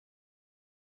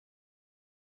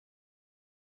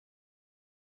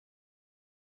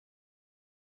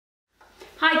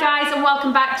Hi guys and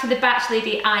welcome back to The Batch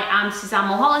Lady. I am Suzanne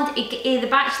Mulholland, aka The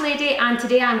Batch Lady, and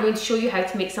today I'm going to show you how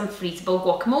to make some freezable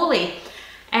guacamole.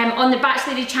 On the Batch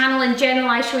Lady channel in general,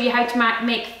 I show you how to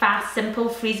make fast, simple,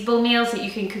 freezable meals that you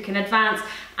can cook in advance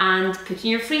and put in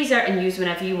your freezer and use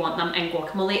whenever you want them, and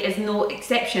guacamole is no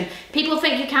exception. People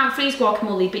think you can't freeze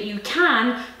guacamole, but you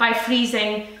can by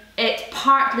freezing it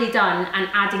partly done and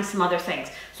adding some other things.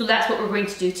 So that's what we're going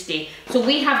to do today. So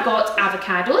we have got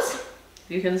avocados.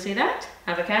 You can see that,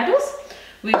 avocados.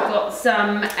 We've got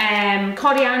some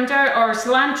coriander or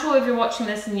cilantro if you're watching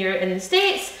this and you're in the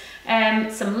States,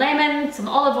 some lemon, some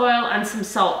olive oil and some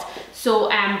salt. So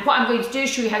what I'm going to do is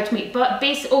show you how to make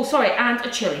and a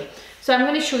chili. So I'm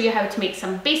going to show you how to make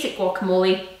some basic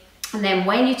guacamole, and then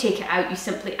when you take it out you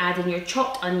simply add in your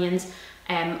chopped onions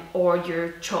or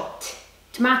your chopped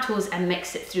tomatoes and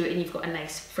mix it through, and you've got a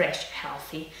nice fresh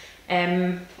healthy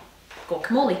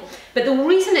guacamole. But the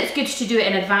reason it's good to do it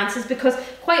in advance is because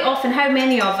quite often, how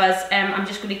many of us, I'm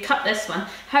just going to cut this one,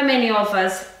 how many of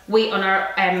us wait on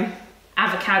our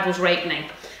avocados ripening?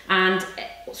 And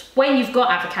when you've got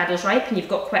avocados ripe and you've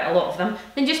got quite a lot of them,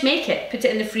 then just make it, put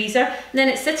it in the freezer, and then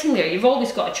it's sitting there. You've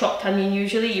always got a chopped onion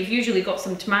usually, you've usually got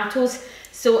some tomatoes.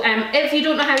 So if you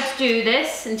don't know how to do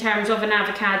this in terms of an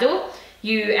avocado,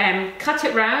 you cut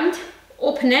it round,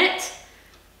 open it,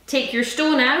 take your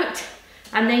stone out,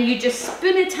 and then you just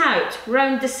spoon it out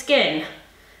round the skin,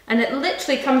 and it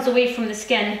literally comes away from the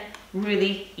skin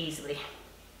really easily.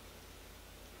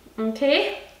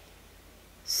 Okay,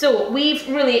 so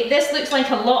this looks like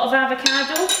a lot of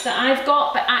avocado that I've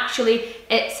got, but actually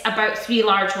it's about 3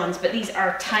 large ones, but these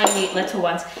are tiny little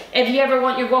ones. If you ever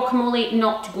want your guacamole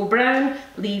not to go brown,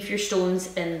 leave your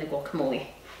stones in the guacamole.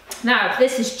 Now,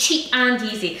 this is cheap and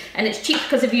easy, and it's cheap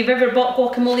because if you've ever bought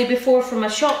guacamole before from a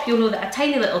shop, you'll know that a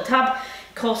tiny little tub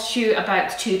costs you about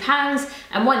 £2,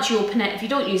 and once you open it, if you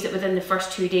don't use it within the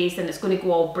first 2 days, then it's going to go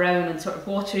all brown and sort of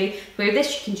watery, where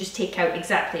this you can just take out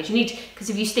exactly as you need, because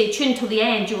if you stay tuned till the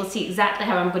end, you will see exactly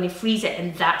how I'm going to freeze it,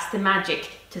 and that's the magic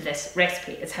to this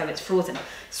recipe, is how it's frozen.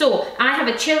 So I have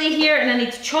a chili here and I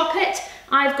need to chop it.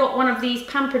 I've got one of these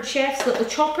Pampered Chef's little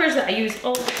choppers that I use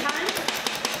all the time.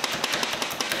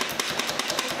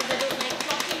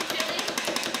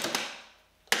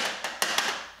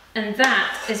 And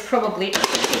that is probably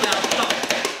pretty well chopped.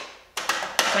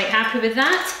 Quite happy with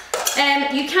that.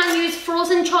 You can use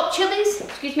frozen chopped chilies.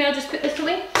 Excuse me, I'll just put this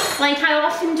away, like I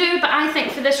often do, but I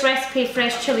think for this recipe,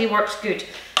 fresh chili works good.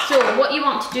 So what you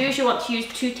want to do is you want to use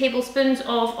 2 tablespoons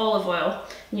of olive oil,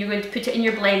 and you're going to put it in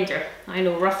your blender. I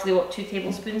know roughly what 2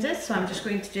 tablespoons is, so I'm just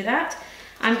going to do that.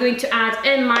 I'm going to add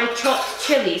in my chopped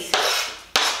chilies.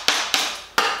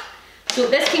 So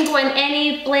this can go in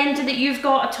any blender that you've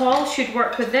got at all, should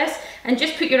work with this, and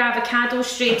just put your avocados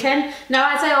straight in.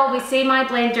 Now, as I always say, my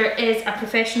blender is a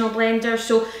professional blender,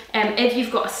 so if you've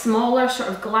got a smaller sort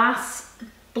of glass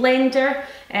blender,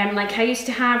 like I used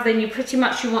to have, then you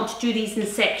want to do these in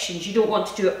sections. You don't want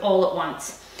to do it all at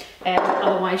once,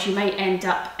 otherwise you might end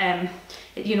up,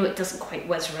 it doesn't quite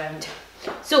whiz around.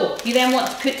 So you then want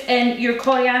to put in your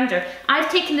coriander. I've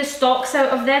taken the stalks out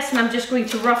of this and I'm just going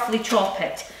to roughly chop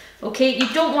it. Okay, you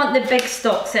don't want the big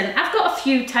stalks in. I've got a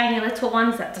few tiny little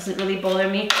ones, that doesn't really bother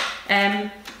me,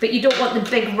 but you don't want the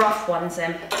big rough ones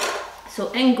in.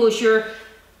 So in goes your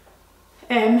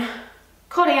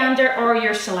coriander or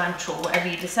your cilantro, whatever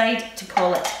you decide to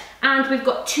call it. And we've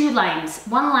got 2 limes.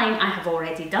 One lime I have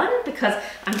already done because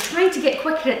I'm trying to get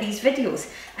quicker at these videos.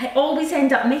 I always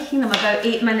end up making them about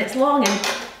 8 minutes long, and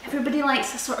everybody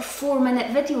likes a sort of 4-minute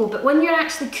video, but when you're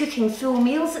actually cooking full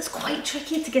meals, it's quite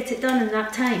tricky to get it done in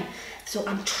that time. So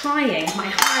I'm trying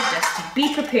my hardest to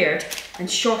be prepared and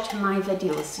shorten my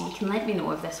videos, so you can let me know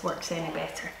if this works any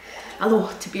better. Although,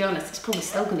 to be honest, it's probably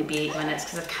still going to be 8 minutes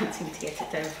because I can't seem to get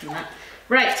it down from that.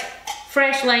 Right,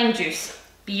 fresh lime juice.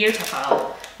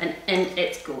 Beautiful. And in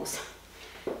it goes.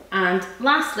 And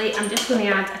lastly, I'm just going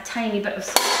to add a tiny bit of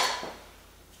salt.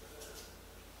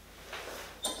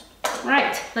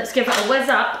 Right, let's give it a whiz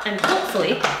up, and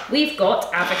hopefully we've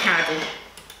got avocado.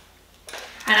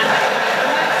 And I'm going to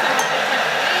move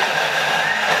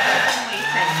some of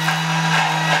this away.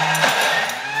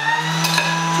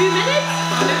 2 minutes,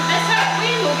 move this out of the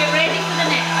way, we'll get ready for the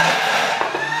next.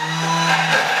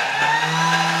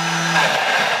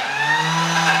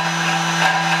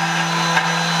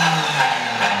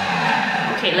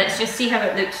 Okay, let's just see how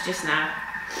it looks just now.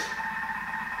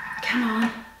 Come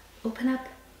on, open up.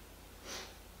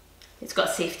 It's got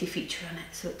a safety feature on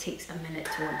it, so it takes a minute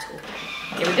to want to open.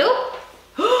 Here we go.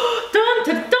 Dun,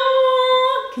 dun,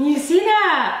 dun! Can you see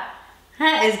that?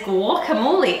 That is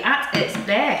guacamole at its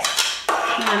best.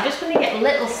 Now I'm just going to get a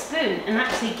little spoon and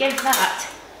actually give that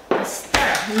a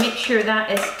stir. and make sure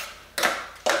that is,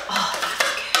 oh,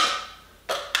 that's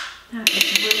good. That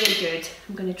is really good.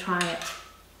 I'm going to try it.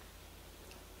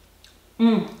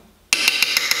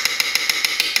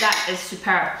 That is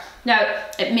superb. Now,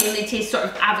 it mainly tastes sort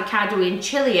of avocado and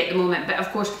chili at the moment, but of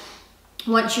course,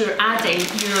 once you're adding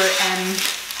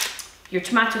your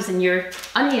tomatoes and your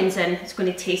onions in, it's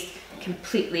going to taste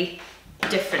completely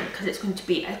different because it's going to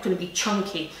be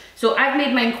chunky. So I've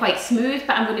made mine quite smooth,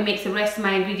 but I'm going to make the rest of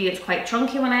my ingredients quite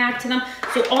chunky when I add to them.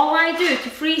 So all I do to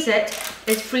freeze it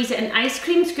is freeze it in ice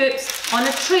cream scoops on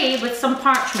a tray with some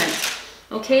parchment.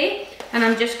 Okay, and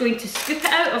I'm just going to scoop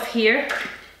it out of here.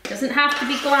 Doesn't have to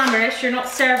be glamorous, you're not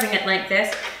serving it like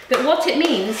this, but what it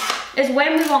means is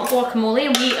when we want guacamole,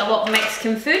 and we eat a lot of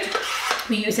Mexican food,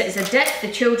 we use it as a dip,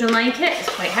 the children like it, it's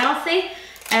quite healthy.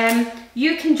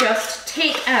 You can just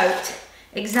take out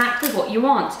exactly what you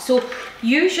want. So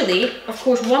usually, of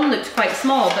course, one looks quite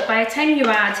small, but by the time you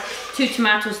add 2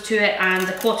 tomatoes to it and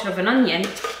a quarter of an onion,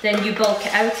 then you bulk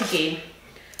it out again.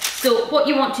 So what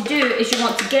you want to do is you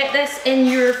want to get this in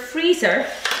your freezer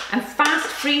and fast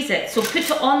freeze it. So put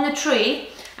it on the tray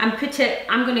and put it,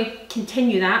 I'm going to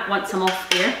continue that once I'm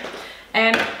off here.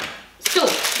 So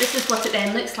this is what it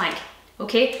then looks like.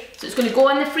 Okay, so it's going to go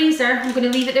in the freezer. I'm going to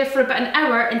leave it there for about an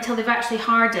hour until they've actually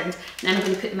hardened. And then I'm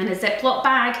going to put them in a Ziploc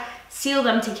bag, seal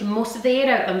them, taking most of the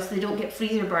air out of them so they don't get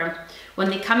freezer burn. When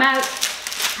they come out,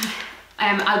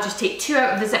 I'll just take 2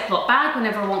 out of the Ziploc bag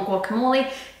whenever I want guacamole.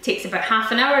 It takes about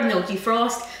half an hour and they'll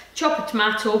defrost. Chop a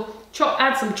tomato,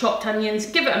 add some chopped onions,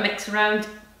 give it a mix around,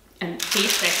 and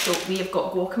taste presto, we have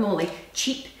got guacamole.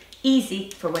 Cheap, easy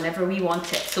for whenever we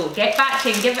want it. So get back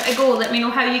and give it a go. Let me know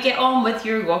how you get on with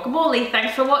your guacamole.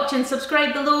 Thanks for watching.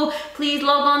 Subscribe below. Please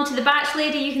log on to the Batch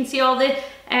Lady. You can see all the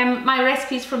my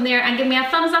recipes from there, and give me a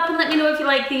thumbs up and let me know if you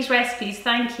like these recipes.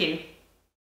 Thank you.